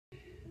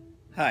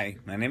Hi,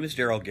 my name is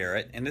Daryl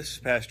Garrett, and this is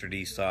Pastor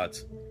D's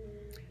Thoughts.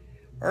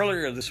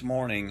 Earlier this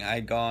morning,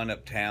 I'd gone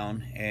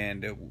uptown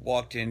and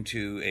walked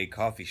into a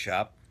coffee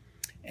shop.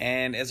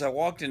 And as I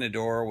walked in the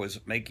door, was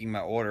making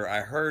my order, I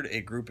heard a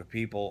group of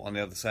people on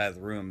the other side of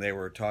the room. They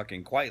were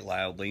talking quite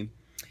loudly,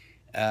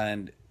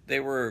 and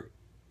they were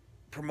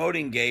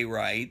promoting gay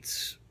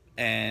rights,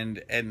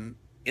 and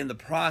in the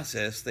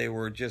process, they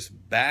were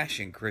just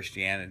bashing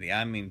Christianity.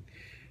 I mean,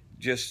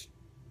 just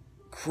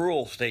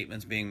cruel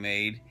statements being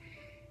made.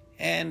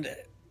 And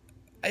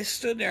I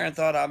stood there and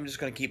thought I'm just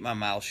going to keep my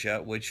mouth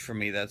shut, which for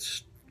me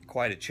that's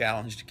quite a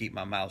challenge to keep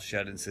my mouth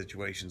shut in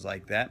situations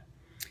like that.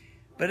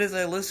 But as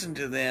I listened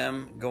to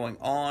them going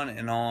on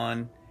and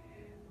on,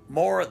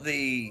 more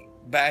the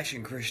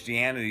bashing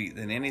Christianity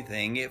than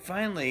anything, it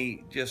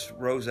finally just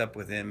rose up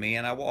within me,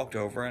 and I walked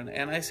over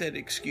and I said,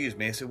 "Excuse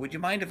me," I said, "Would you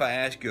mind if I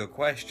ask you a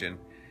question?"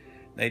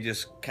 They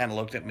just kind of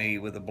looked at me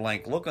with a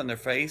blank look on their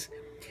face,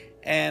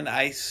 and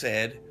I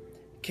said,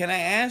 "Can I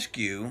ask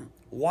you,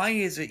 why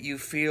is it you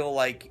feel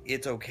like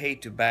it's okay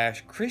to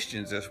bash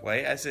Christians this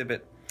way?" I said,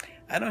 "But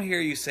I don't hear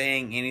you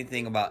saying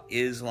anything about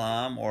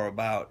Islam or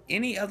about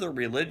any other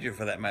religion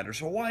for that matter.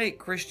 So why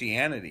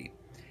Christianity?"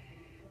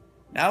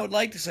 Now, I would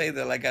like to say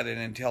that I got an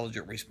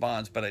intelligent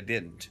response, but I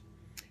didn't.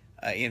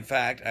 In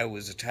fact, I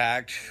was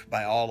attacked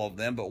by all of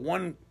them, but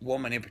one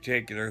woman in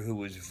particular who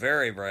was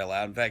very, very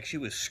loud, in fact, she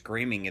was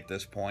screaming at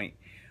this point,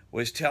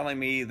 was telling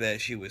me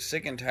that she was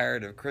sick and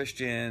tired of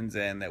Christians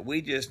and that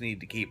we just need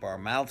to keep our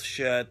mouths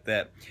shut,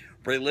 that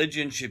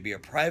religion should be a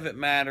private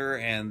matter,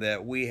 and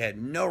that we had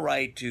no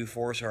right to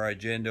force our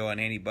agenda on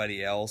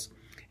anybody else,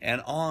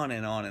 and on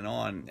and on and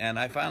on. And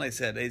I finally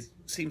said, "It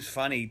seems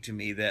funny to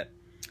me that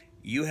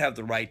you have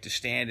the right to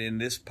stand in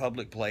this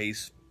public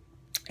place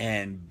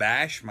and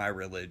bash my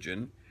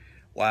religion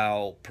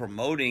while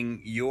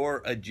promoting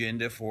your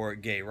agenda for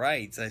gay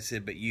rights." I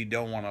said, "But you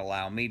don't want to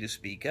allow me to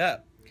speak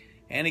up."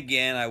 And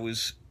again, I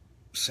was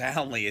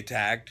soundly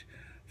attacked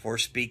for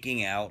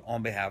speaking out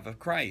on behalf of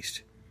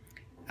Christ.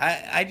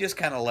 I just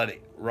kind of let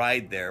it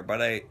ride there,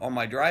 but on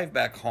my drive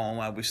back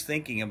home, I was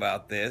thinking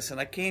about this, and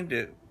I came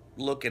to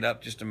look it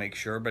up just to make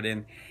sure. But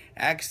in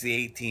Acts the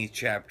 18th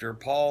chapter,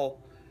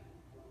 Paul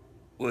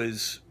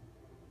was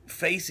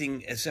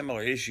facing a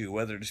similar issue,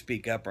 whether to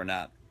speak up or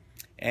not.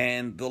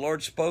 And the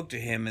Lord spoke to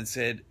him and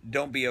said,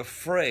 "Don't be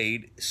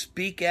afraid,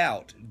 speak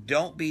out,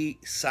 don't be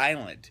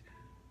silent,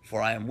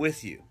 for I am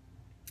with you."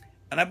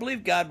 And I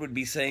believe God would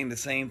be saying the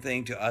same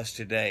thing to us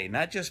today,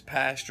 not just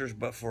pastors,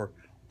 but for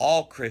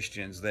all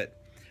Christians, that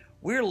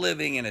we're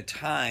living in a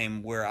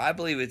time where I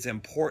believe it's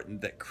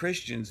important that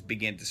Christians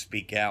begin to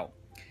speak out.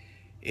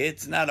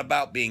 It's not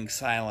about being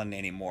silent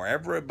anymore.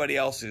 Everybody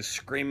else is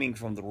screaming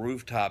from the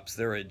rooftops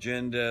their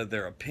agenda,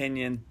 their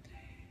opinion,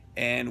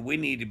 and we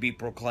need to be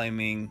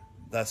proclaiming,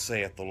 "Thus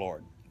saith the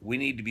Lord." We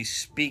need to be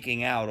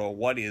speaking out on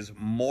what is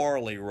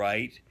morally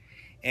right,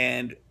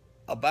 and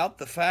about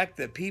the fact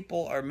that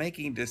people are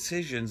making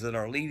decisions that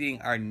are leading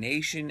our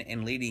nation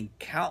and leading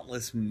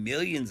countless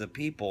millions of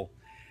people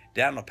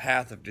down a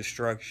path of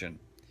destruction.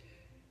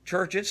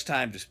 Church, it's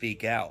time to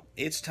speak out.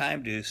 It's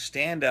time to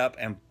stand up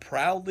and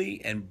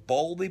proudly and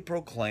boldly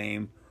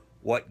proclaim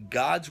what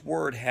God's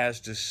word has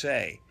to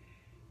say.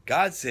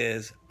 God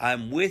says,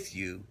 "I'm with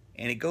you,"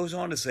 and it goes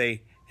on to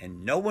say,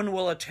 "and no one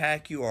will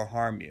attack you or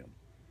harm you."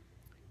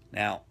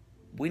 Now,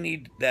 we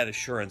need that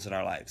assurance in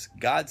our lives.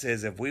 God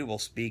says if we will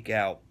speak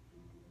out,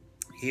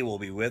 He will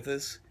be with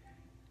us,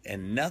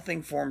 and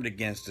nothing formed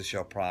against us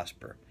shall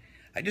prosper.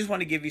 I just want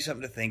to give you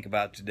something to think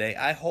about today.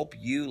 I hope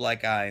you,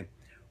 like I,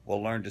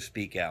 will learn to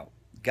speak out.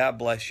 God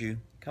bless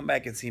you. Come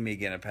back and see me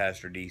again at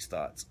Pastor D's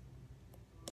Thoughts.